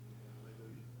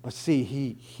 But see,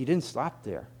 he didn't stop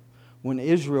there. When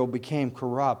Israel became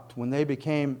corrupt, when they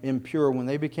became impure, when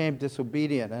they became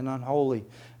disobedient and unholy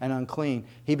and unclean,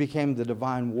 he became the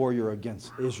divine warrior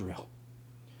against Israel.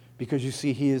 Because you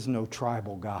see, he is no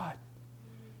tribal God.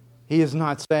 He is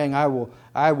not saying, I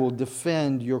will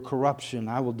defend your corruption.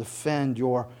 I will defend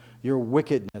your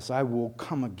wickedness. I will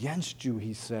come against you,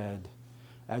 he said,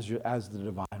 as the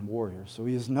divine warrior. So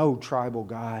he is no tribal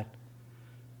God.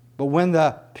 But when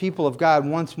the people of God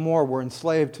once more were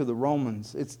enslaved to the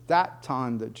Romans, it's that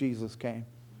time that Jesus came.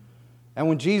 And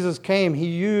when Jesus came, he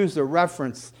used a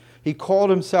reference. He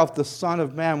called himself the Son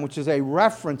of Man, which is a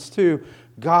reference to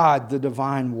God, the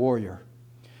divine warrior.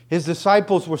 His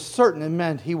disciples were certain it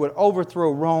meant he would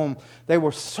overthrow Rome. They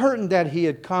were certain that he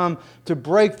had come to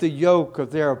break the yoke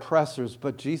of their oppressors.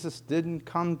 But Jesus didn't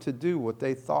come to do what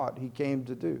they thought he came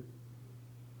to do.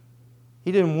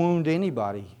 He didn't wound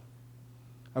anybody.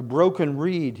 A broken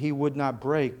reed he would not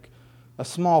break. A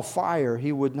small fire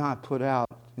he would not put out.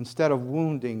 Instead of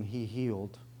wounding, he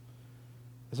healed.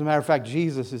 As a matter of fact,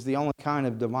 Jesus is the only kind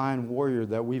of divine warrior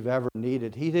that we've ever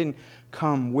needed. He didn't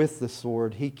come with the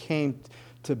sword. He came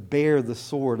to bear the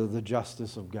sword of the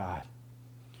justice of God.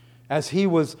 As he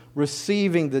was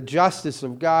receiving the justice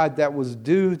of God that was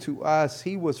due to us,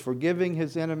 he was forgiving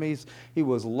his enemies. He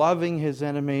was loving his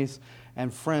enemies.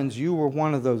 And friends, you were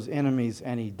one of those enemies,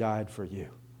 and he died for you.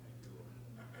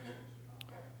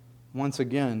 Once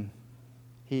again,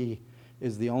 he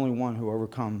is the only one who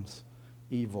overcomes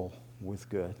evil with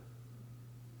good.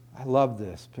 I love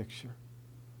this picture.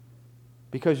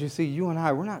 Because you see, you and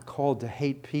I, we're not called to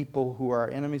hate people who are our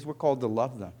enemies. We're called to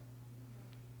love them.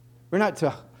 We're not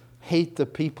to hate the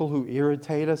people who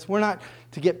irritate us. We're not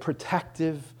to get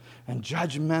protective and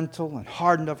judgmental and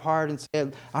hardened of heart and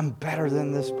say, I'm better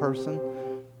than this person.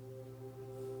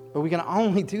 But we can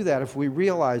only do that if we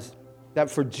realize that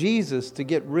for Jesus to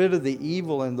get rid of the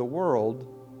evil in the world,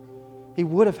 he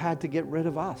would have had to get rid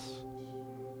of us.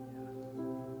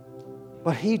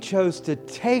 But he chose to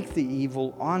take the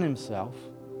evil on himself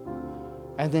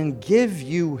and then give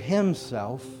you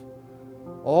himself,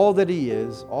 all that he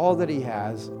is, all that he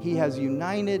has. He has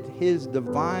united his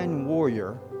divine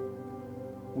warrior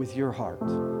with your heart.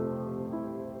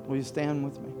 Will you stand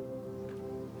with me?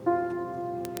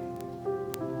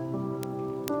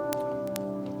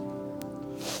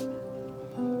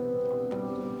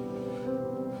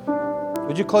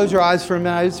 Would you close your eyes for a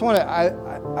minute?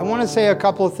 I want to say a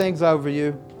couple of things over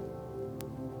you.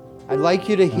 I'd like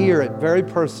you to hear it very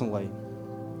personally.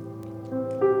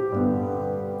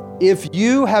 If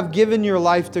you have given your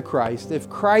life to Christ, if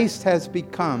Christ has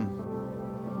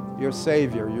become your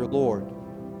Savior, your Lord,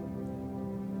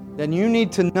 then you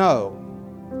need to know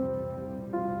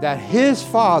that His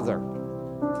Father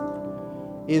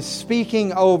is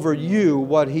speaking over you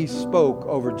what He spoke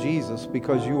over Jesus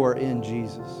because you are in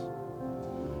Jesus.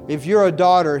 If you're a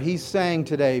daughter, He's saying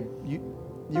today,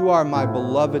 you are my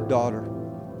beloved daughter,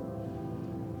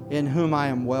 in whom I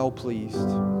am well pleased.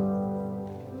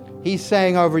 He's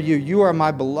saying over you, you are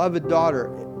my beloved daughter.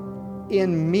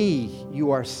 In me, you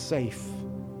are safe.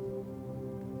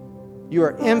 You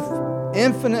are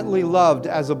infinitely loved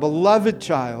as a beloved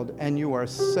child, and you are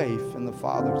safe in the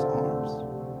Father's arms.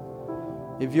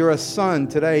 If you're a son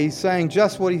today, He's saying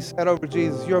just what He said over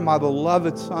Jesus. You're my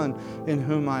beloved Son, in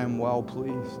whom I am well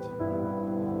pleased.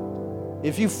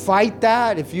 If you fight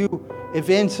that, if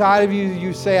inside of you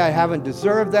you say, I haven't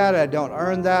deserved that, I don't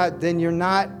earn that, then you're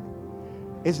not.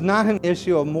 It's not an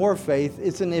issue of more faith,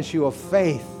 it's an issue of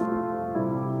faith.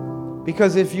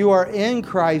 Because if you are in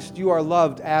Christ, you are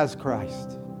loved as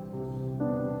Christ.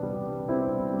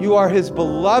 You are His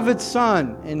beloved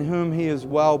Son, in whom He is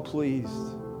well pleased.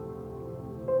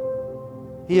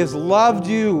 He has loved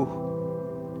you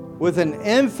with an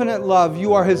infinite love.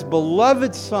 You are His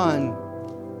beloved Son,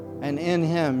 and in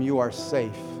Him you are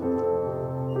safe.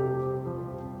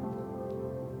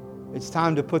 It's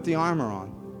time to put the armor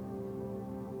on.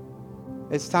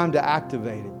 It's time to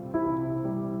activate it.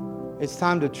 It's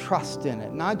time to trust in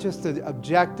it, not just to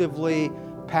objectively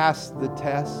pass the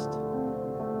test.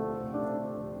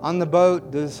 On the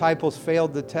boat, the disciples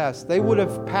failed the test. They would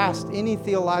have passed any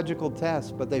theological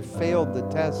test, but they failed the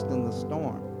test in the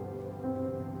storm.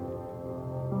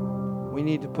 We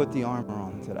need to put the armor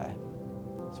on today.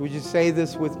 So would you say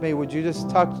this with me? Would you just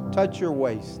touch your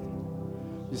waist?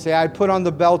 You say, I put on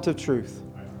the belt of truth.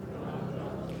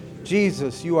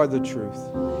 Jesus, you are the truth.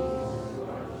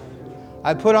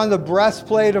 I put on the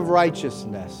breastplate of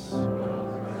righteousness.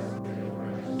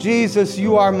 Jesus,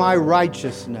 you are my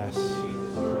righteousness.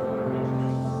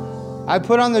 I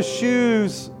put on the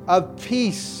shoes of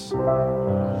peace.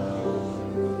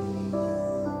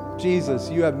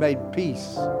 Jesus, you have made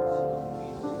peace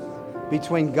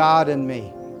between God and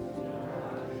me.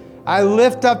 I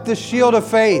lift up the shield of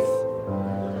faith.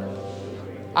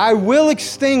 I will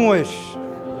extinguish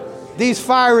these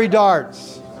fiery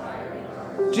darts.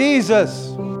 Jesus,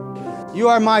 you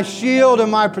are my shield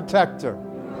and my protector.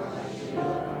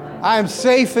 I am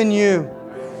safe in you.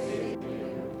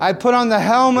 I put on the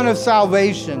helmet of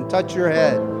salvation. Touch your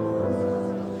head.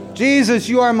 Jesus,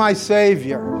 you are my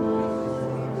Savior.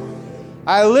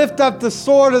 I lift up the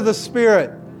sword of the Spirit,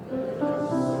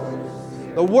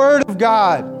 the Word of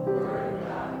God.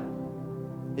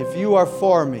 If you are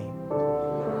for me,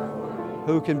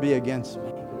 who can be against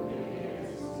me?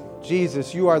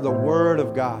 Jesus, you are the Word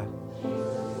of God.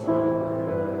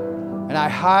 And I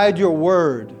hide your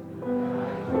Word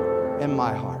in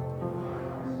my heart.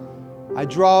 I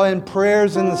draw in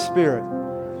prayers in the Spirit.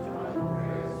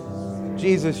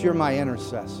 Jesus, you're my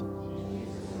intercessor.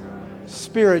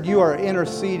 Spirit, you are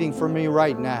interceding for me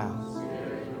right now.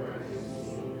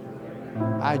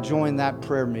 I join that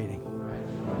prayer meeting.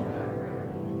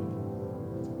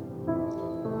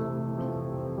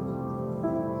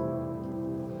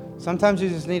 Sometimes you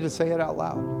just need to say it out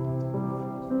loud.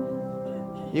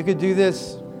 You could do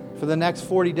this for the next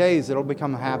 40 days. It'll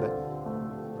become a habit.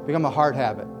 Become a heart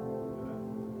habit.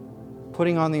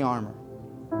 Putting on the armor.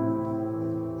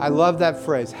 I love that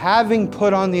phrase. Having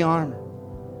put on the armor,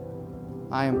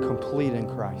 I am complete in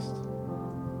Christ.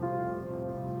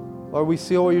 Lord, we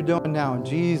see what you're doing now in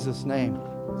Jesus' name.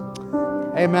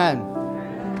 Amen.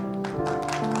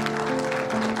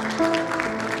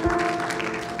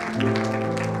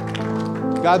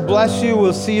 God bless you.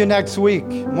 We'll see you next week.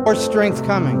 More strength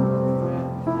coming.